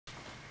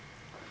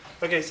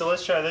Okay, so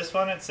let's try this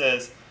one. It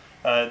says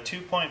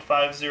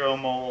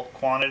 2.50 mole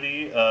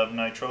quantity of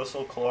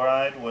nitrosyl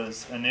chloride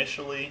was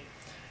initially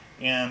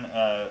in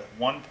a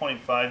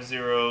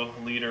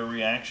 1.50 liter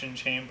reaction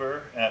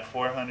chamber at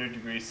 400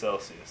 degrees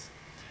Celsius.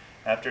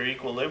 After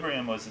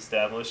equilibrium was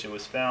established, it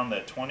was found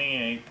that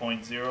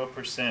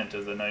 28.0%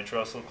 of the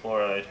nitrosyl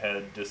chloride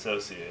had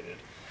dissociated.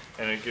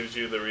 And it gives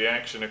you the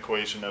reaction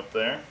equation up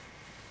there.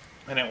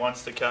 And it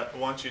wants you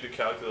to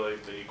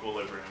calculate the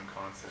equilibrium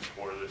constant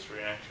for this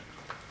reaction.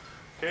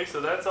 Okay,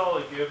 so that's all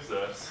it gives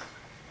us.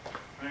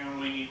 And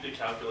we need to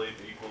calculate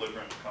the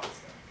equilibrium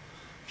constant.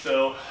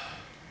 So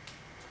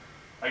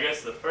I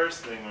guess the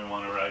first thing we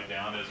want to write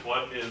down is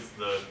what is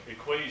the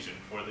equation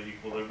for the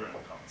equilibrium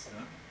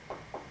constant.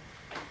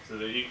 So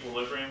the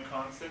equilibrium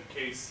constant,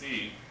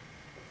 Kc,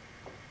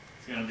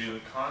 is going to be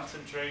the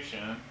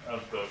concentration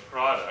of the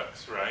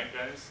products, right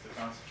guys? The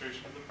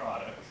concentration of the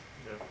products.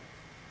 Yep.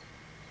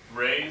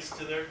 Raised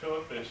to their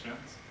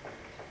coefficients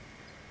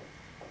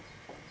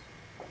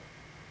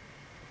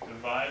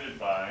divided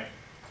by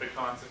the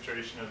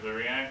concentration of the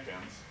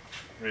reactants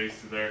raised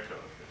to their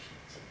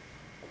coefficients.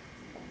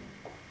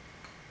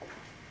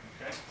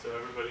 Okay, so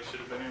everybody should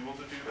have been able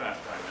to do that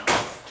by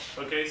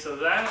now. Okay, so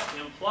that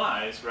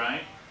implies,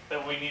 right,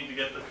 that we need to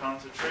get the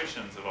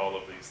concentrations of all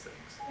of these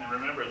things. And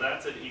remember,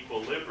 that's at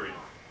equilibrium,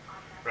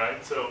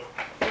 right? So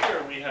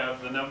here we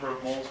have the number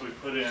of moles we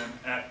put in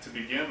to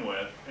begin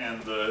with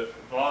and the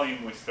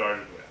volume we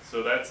started with.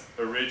 So that's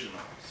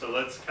original. So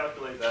let's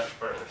calculate that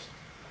first.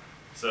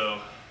 So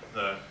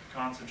the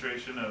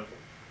concentration of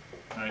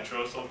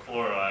nitrosyl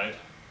chloride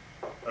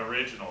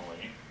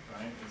originally,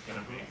 right, is going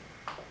to be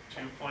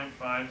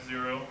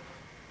 2.50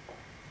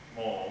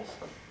 moles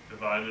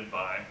divided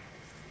by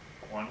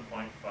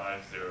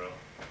 1.50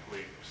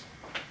 liters.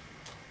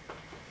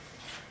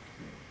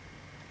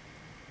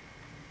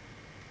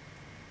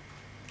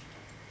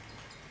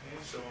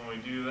 Okay, so when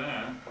we do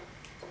that,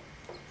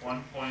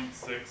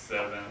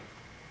 1.67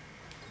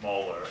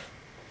 molar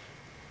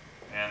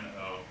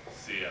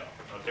NOCl.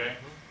 Okay,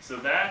 so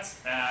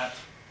that's at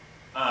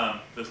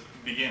the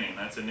beginning.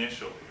 That's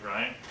initially,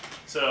 right?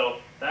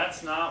 So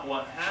that's not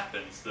what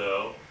happens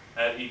though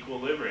at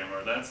equilibrium,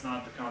 or that's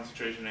not the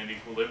concentration at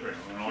equilibrium.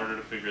 In order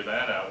to figure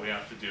that out, we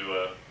have to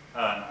do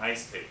an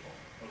ice table.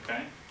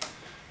 Okay,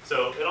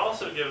 so it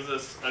also gives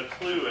us a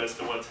clue as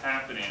to what's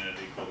happening at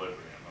equilibrium.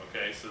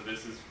 Okay, so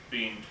this is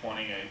being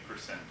 28%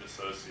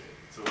 dissociated.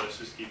 So let's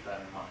just keep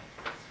that in mind.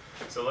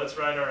 So let's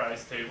write our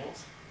ice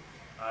tables.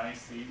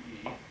 ICE.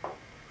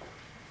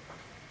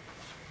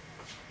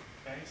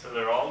 Okay, so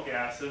they're all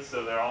gases,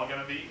 so they're all going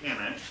to be in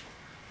it.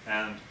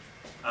 And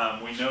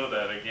we know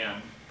that,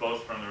 again,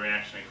 both from the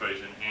reaction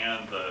equation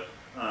and the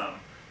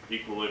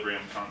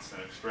equilibrium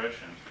constant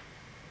expression.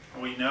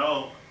 We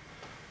know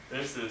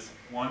this is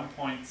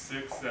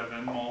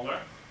 1.67 molar,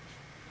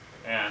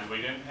 and we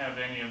didn't have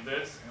any of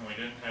this, and we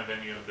didn't have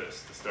any of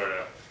this to start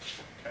out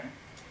with. Okay?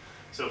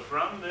 So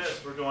from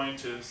this, we're going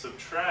to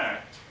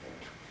subtract,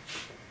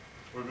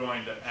 we're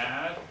going to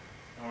add,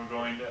 and we're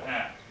going to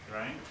add,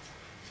 right?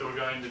 So we're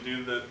going to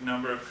do the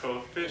number of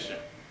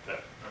coefficient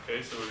there.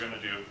 Okay, so we're going to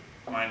do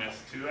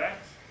minus 2x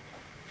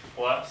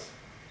plus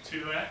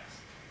 2x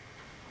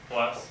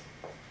plus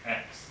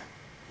x.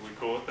 Are we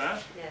cool with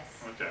that?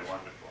 Yes. Okay,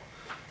 wonderful.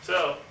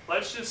 So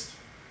let's just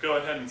go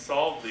ahead and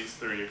solve these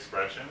three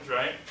expressions,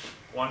 right?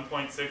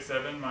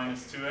 1.67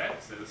 minus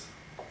 2x is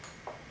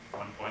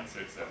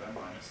 1.67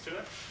 minus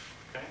 2x.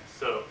 Okay,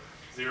 so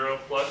 0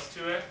 plus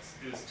 2x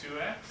is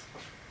 2x.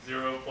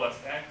 0 plus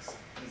x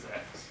is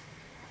x.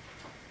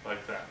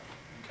 Like that.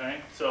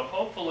 Okay, so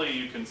hopefully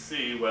you can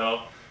see,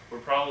 well, we're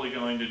probably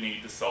going to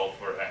need to solve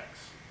for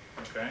x.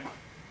 Okay,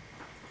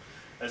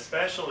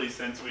 especially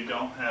since we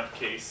don't have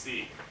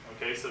Kc.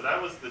 Okay, so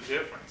that was the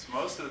difference.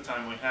 Most of the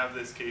time we have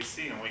this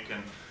Kc and we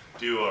can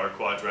do our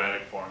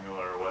quadratic formula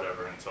or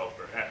whatever and solve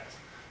for x.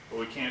 But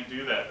we can't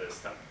do that this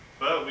time.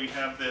 But we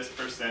have this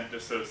percent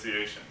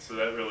dissociation, so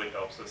that really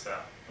helps us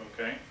out.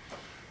 Okay,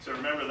 so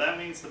remember that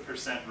means the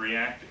percent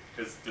reacted,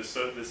 because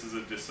this is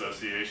a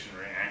dissociation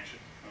reaction.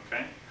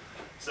 Okay,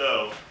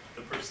 so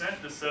the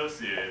percent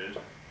dissociated,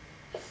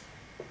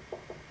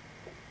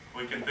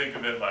 we can think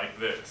of it like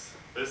this.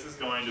 This is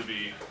going to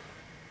be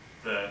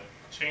the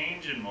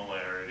change in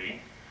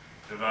molarity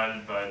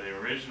divided by the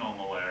original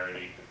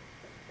molarity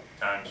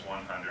times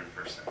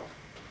 100%.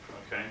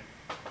 Okay?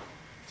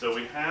 So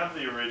we have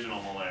the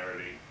original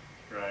molarity,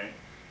 right?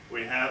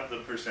 We have the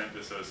percent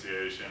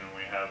dissociation, and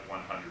we have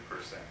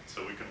 100%.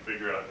 So we can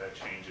figure out that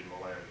change in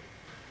molarity.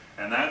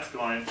 And that's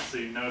going to,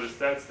 see, notice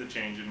that's the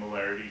change in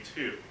molarity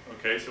too.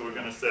 Okay, so we're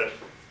going to set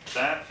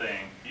that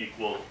thing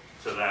equal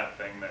to that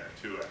thing there,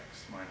 2x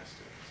minus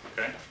 2x.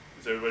 Okay?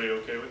 Is everybody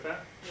okay with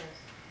that? Yes.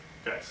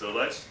 Okay, so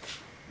let's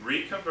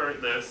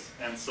reconvert this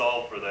and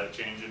solve for that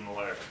change in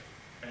molarity.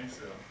 Okay,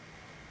 so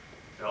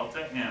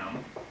delta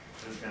M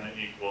is going to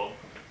equal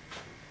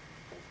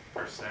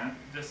percent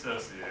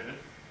dissociated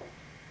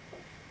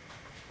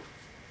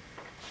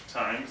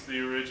times the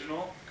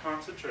original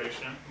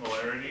concentration,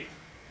 molarity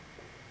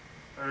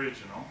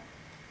original,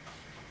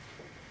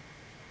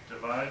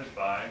 divided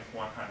by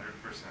 100%.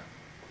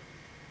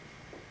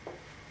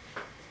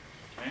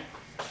 Okay,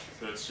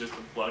 so it's just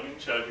a plug and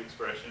chug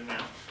expression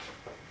now.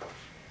 So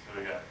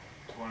we got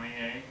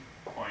 28.0%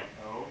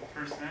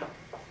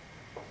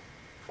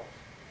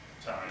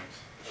 times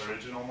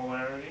original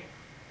molarity,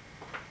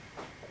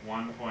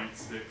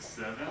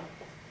 1.67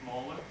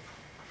 molar,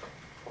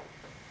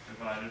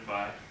 divided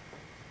by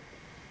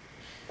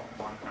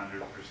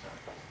 100%.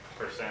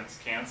 Percents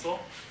cancel,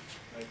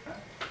 like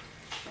that.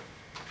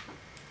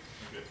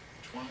 We get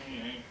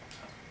 28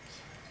 times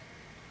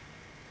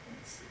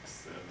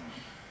 0.67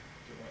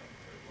 divided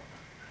by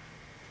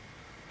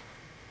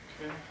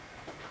 100. Okay.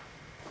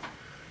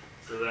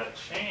 So that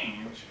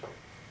change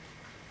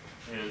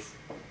is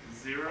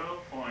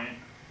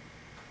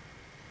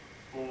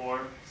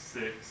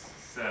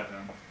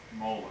 0.467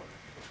 molar.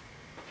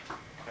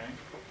 Okay?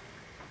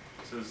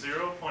 So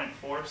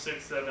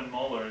 0.467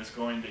 molar is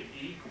going to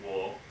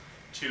equal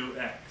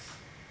 2x.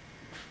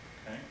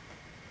 Okay?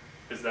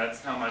 Because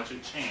that's how much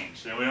it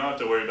changed. And we don't have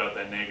to worry about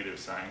that negative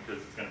sign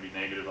because it's going to be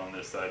negative on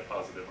this side,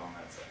 positive on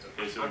that side.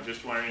 Okay, so we're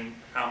just wondering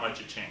how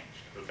much it changed.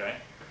 Okay?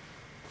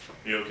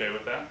 You okay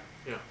with that?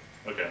 Yeah.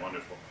 Okay,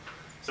 wonderful.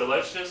 So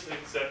let's just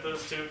accept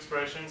those two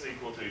expressions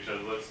equal to each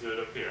other. Let's do it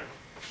up here.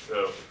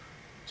 So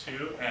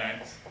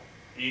 2x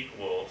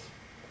equals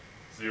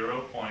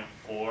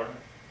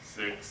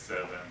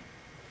 0.467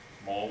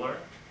 molar,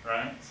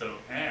 right? So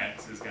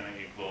x is going to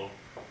equal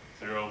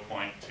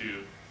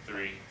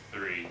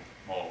 0.233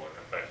 molar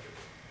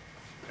effectively.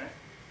 Okay?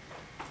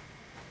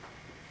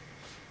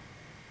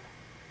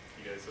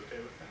 You guys okay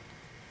with that?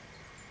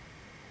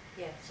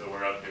 Yes. So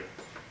we're up here.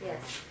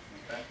 Yes.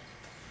 Okay.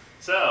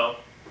 So,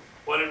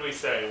 what did we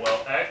say?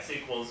 Well, x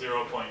equals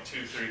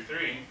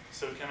 0.233,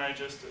 so can I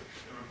just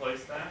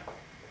replace that?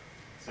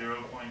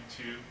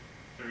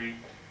 0.233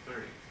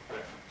 there.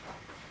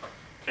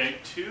 Okay,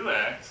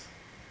 2x,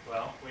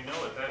 well, we know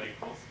what that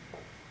equals.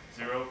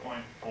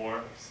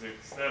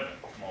 0.467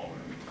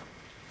 molar.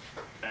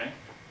 Okay,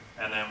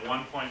 and then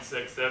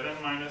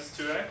 1.67 minus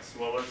 2x,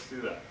 well, let's do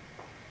that.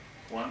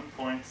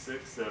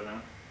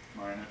 1.67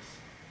 minus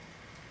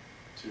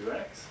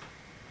 2x,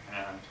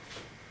 and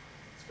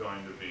it's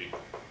going to be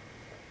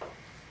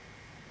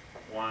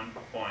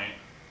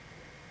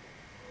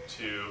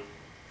 1.220,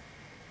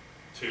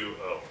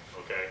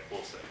 okay,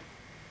 we'll say.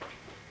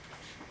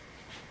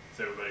 Is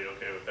everybody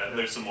okay with that?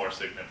 There's some more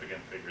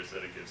significant figures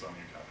that it gives on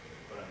your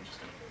calculator, but I'm just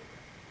going to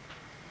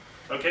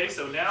put it. Okay,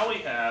 so now we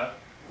have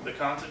the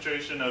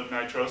concentration of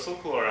nitrosyl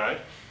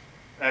chloride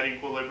at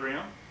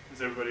equilibrium.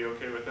 Is everybody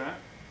okay with that?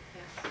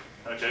 Yes.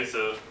 Okay,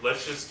 so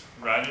let's just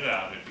write it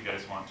out if you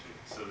guys want to.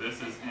 So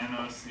this is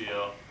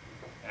NOCl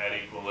at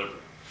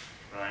equilibrium,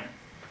 right?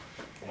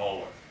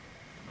 Molar.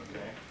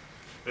 Okay.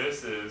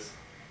 This is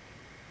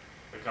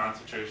the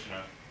concentration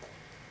of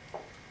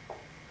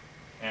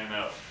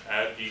NO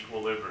at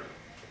equilibrium.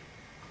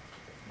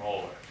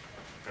 Molar.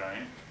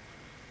 Right?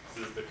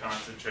 This is the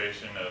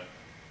concentration of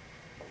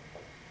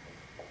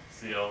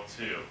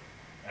Cl2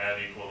 at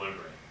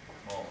equilibrium.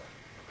 Molar.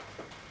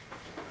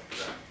 Like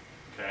that.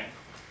 Okay.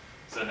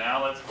 So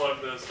now let's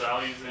plug those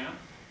values in.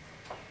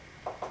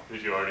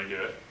 Did you already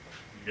do it?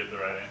 You get the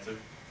right answer?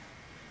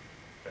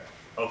 Okay.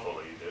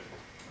 Hopefully you did.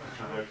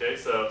 Okay,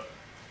 so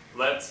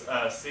let's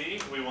see.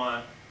 We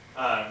want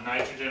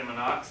nitrogen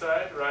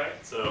monoxide,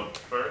 right? So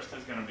first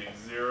is going to be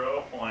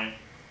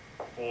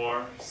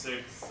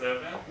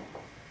 0.467.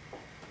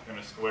 I'm going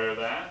to square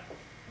that,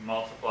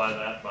 multiply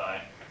that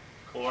by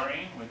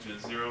chlorine, which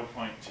is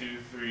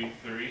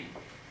 0.233.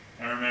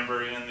 And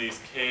remember, in these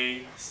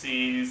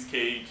KCs,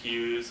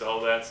 KQs, all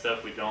that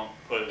stuff, we don't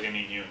put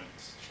any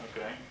units,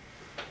 okay?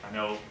 I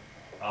know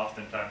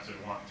oftentimes we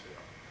want to.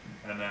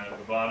 And then at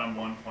the bottom,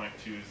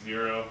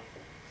 1.20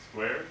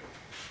 squared.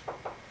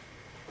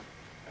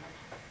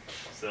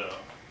 So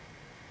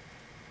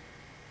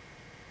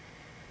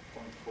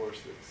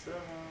 0.467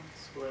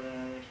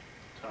 squared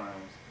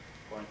times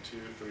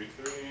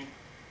 0.233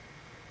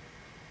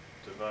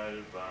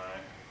 divided by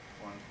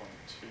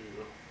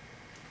 1.2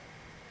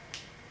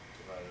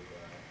 divided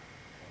by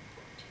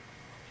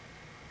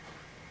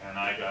 1.2. And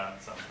I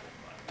got something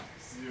like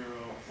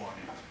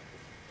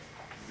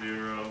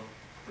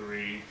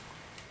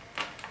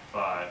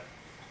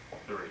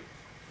 0.0353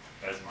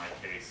 as my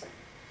KC.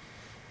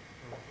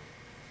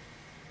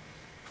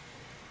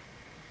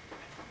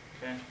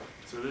 Okay,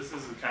 so this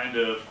is a kind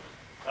of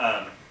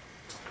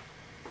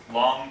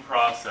long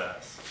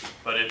process,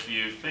 but if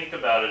you think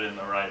about it in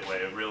the right way,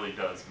 it really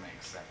does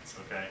make sense,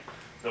 okay?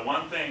 The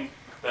one thing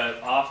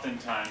that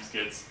oftentimes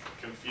gets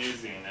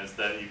confusing is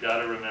that you've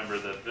got to remember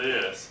that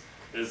this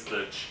is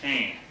the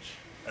change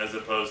as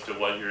opposed to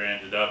what you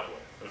ended up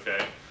with,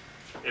 okay?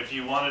 If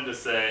you wanted to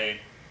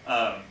say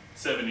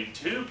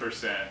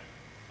 72%,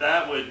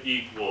 that would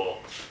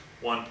equal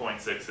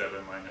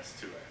 1.67 minus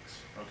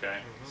 2x,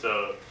 okay?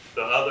 So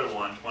the other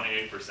one,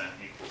 28%,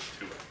 equals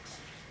 2x,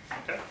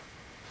 okay?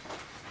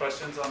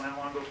 Questions on that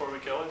one before we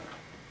kill it?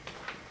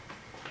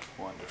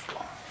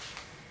 Wonderful.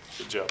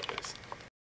 Good job, guys.